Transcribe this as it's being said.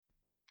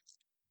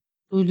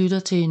Du lytter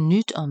til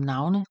nyt om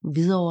Navne,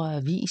 Hvidovre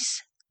Avis,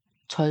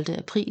 12.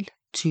 april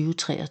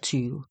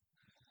 2023.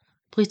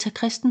 Britta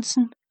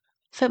Christensen,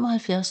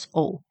 75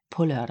 år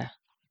på lørdag.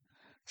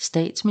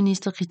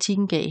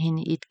 Statsministerkritikken gav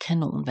hende et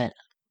kanonvalg.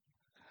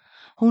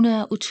 Hun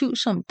er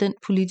utvivlsomt den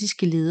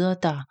politiske leder,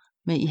 der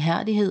med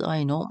ihærdighed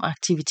og enorm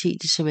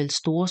aktivitet i såvel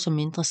store som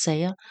mindre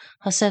sager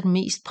har sat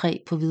mest præg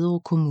på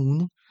Hvidovre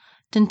Kommune.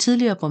 Den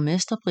tidligere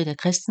borgmester Britta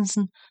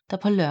Christensen, der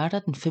på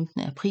lørdag den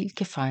 15. april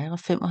kan fejre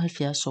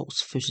 75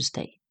 års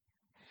fødselsdag.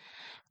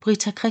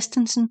 Britta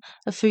Christensen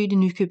er født i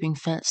Nykøbing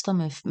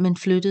Falster, men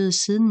flyttede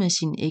siden med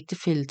sin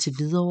ægtefælle til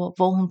Hvidovre,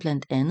 hvor hun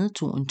blandt andet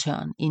tog en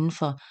tørn inden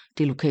for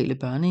det lokale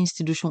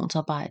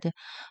børneinstitutionsarbejde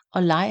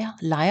og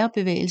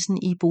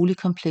lejerbevægelsen i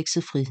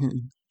boligkomplekset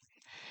Friheden.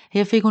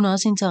 Her fik hun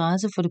også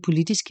interesse for det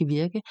politiske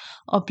virke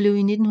og blev i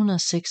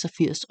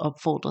 1986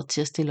 opfordret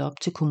til at stille op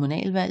til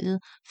kommunalvalget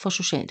for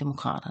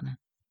Socialdemokraterne.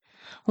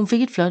 Hun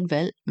fik et flot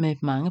valg med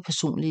mange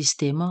personlige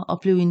stemmer og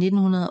blev i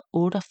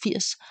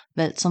 1988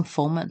 valgt som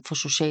formand for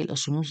Social- og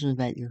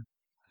Sundhedsudvalget.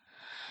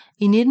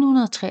 I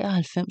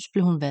 1993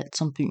 blev hun valgt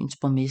som byens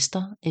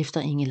borgmester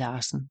efter Inge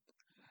Larsen.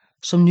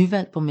 Som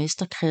nyvalgt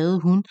borgmester krævede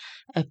hun,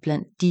 at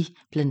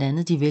blandt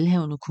andet de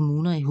velhavende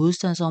kommuner i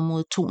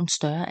hovedstadsområdet tog en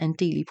større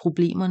andel i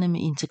problemerne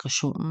med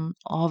integrationen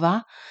og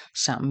var,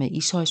 sammen med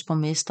Ishøjs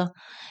borgmester,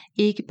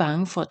 ikke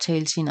bange for at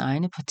tale sine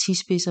egne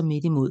partispidser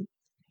midt imod.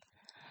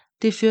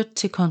 Det førte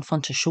til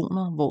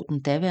konfrontationer, hvor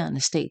den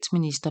daværende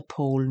statsminister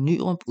Poul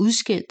Nyrup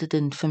udskældte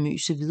den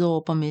famøse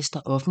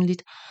Hvidovre-borgmester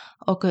offentligt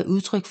og gav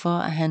udtryk for,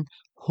 at han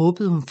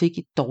håbede, hun fik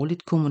et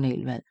dårligt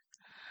kommunalvalg.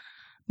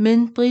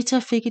 Men Britta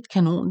fik et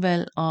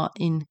kanonvalg og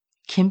en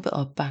kæmpe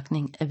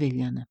opbakning af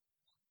vælgerne.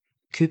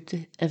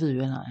 Købte af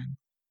Hvidovre-lejren.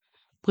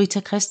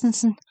 Britta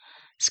Christensen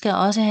skal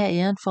også have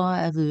æren for,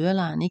 at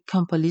Hvidovre-lejren ikke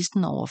kom på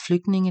listen over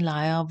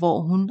flygtningelejre,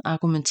 hvor hun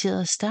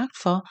argumenterede stærkt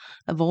for,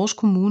 at vores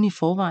kommune i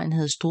forvejen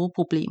havde store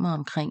problemer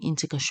omkring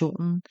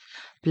integrationen,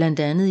 blandt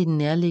andet i den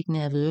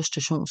nærliggende Avis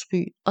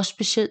stationsby, og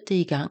specielt det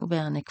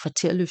igangværende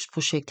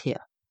kvarterløftsprojekt her.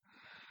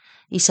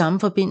 I samme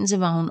forbindelse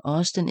var hun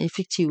også den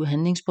effektive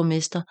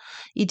handlingsborgmester,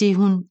 i det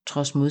hun,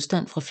 trods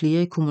modstand fra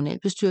flere i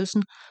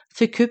kommunalbestyrelsen,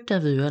 fik købt af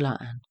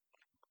Hvidovre-lejren.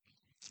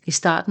 I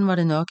starten var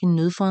det nok en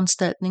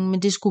nødforanstaltning,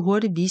 men det skulle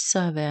hurtigt vise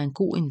sig at være en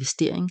god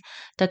investering,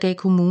 der gav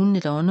kommunen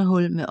et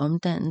åndehul med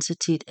omdannelse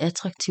til et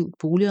attraktivt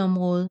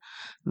boligområde,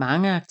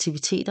 mange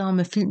aktiviteter og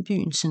med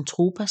filmbyen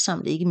Centropa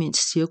samt ikke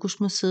mindst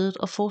Cirkusmuseet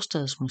og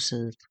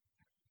Forstadsmuseet.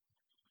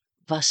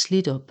 Var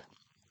slidt op.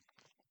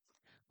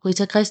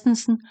 Britta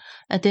Christensen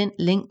er den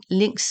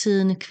længst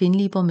siddende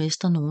kvindelige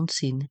borgmester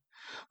nogensinde.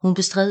 Hun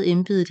bestred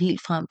embedet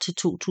helt frem til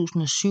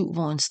 2007,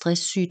 hvor en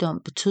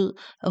stresssygdom betød,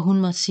 at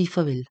hun måtte sige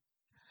farvel.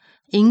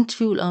 Ingen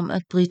tvivl om,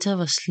 at Britta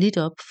var slidt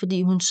op,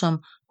 fordi hun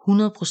som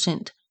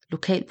 100%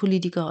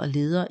 lokalpolitiker og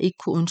leder ikke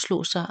kunne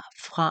undslå sig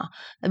fra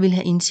at ville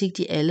have indsigt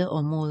i alle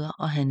områder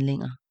og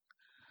handlinger.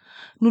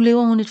 Nu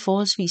lever hun et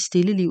forholdsvis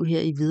stille liv her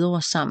i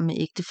Hvidovre sammen med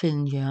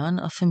ægtefællen Jørgen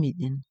og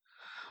familien.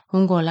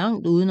 Hun går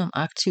langt udenom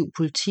aktiv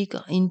politik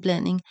og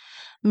indblanding,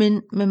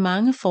 men med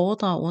mange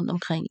foredrag rundt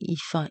omkring i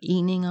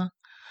foreninger.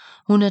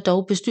 Hun er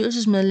dog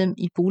bestyrelsesmedlem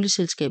i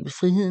boligselskabet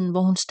Friheden,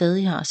 hvor hun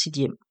stadig har sit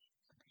hjem.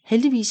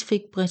 Heldigvis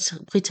fik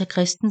Britta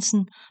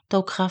Christensen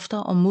dog kræfter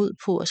og mod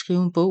på at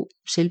skrive en bog,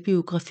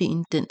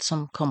 selvbiografien Den,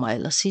 som kommer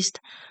allersidst,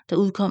 der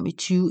udkom i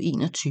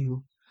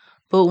 2021.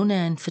 Bogen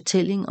er en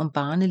fortælling om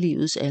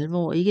barnelivets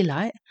alvor, ikke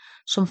leg,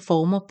 som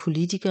former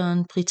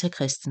politikeren Britta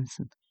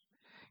Christensen.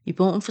 I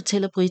bogen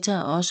fortæller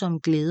Britta også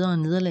om glæder og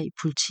nederlag i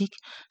politik,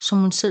 som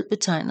hun selv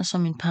betegner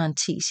som en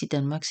parentes i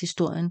Danmarks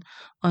historien,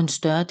 og en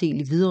større del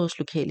i Hvidovres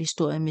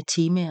lokalhistorie med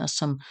temaer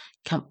som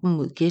kampen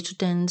mod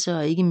ghettodannelse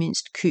og ikke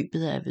mindst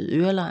købet af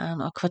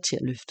Hvidovre-lejren og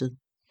kvarterløftet.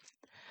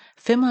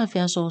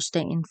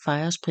 75-årsdagen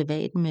fejres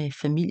privat med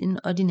familien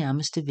og de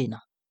nærmeste venner.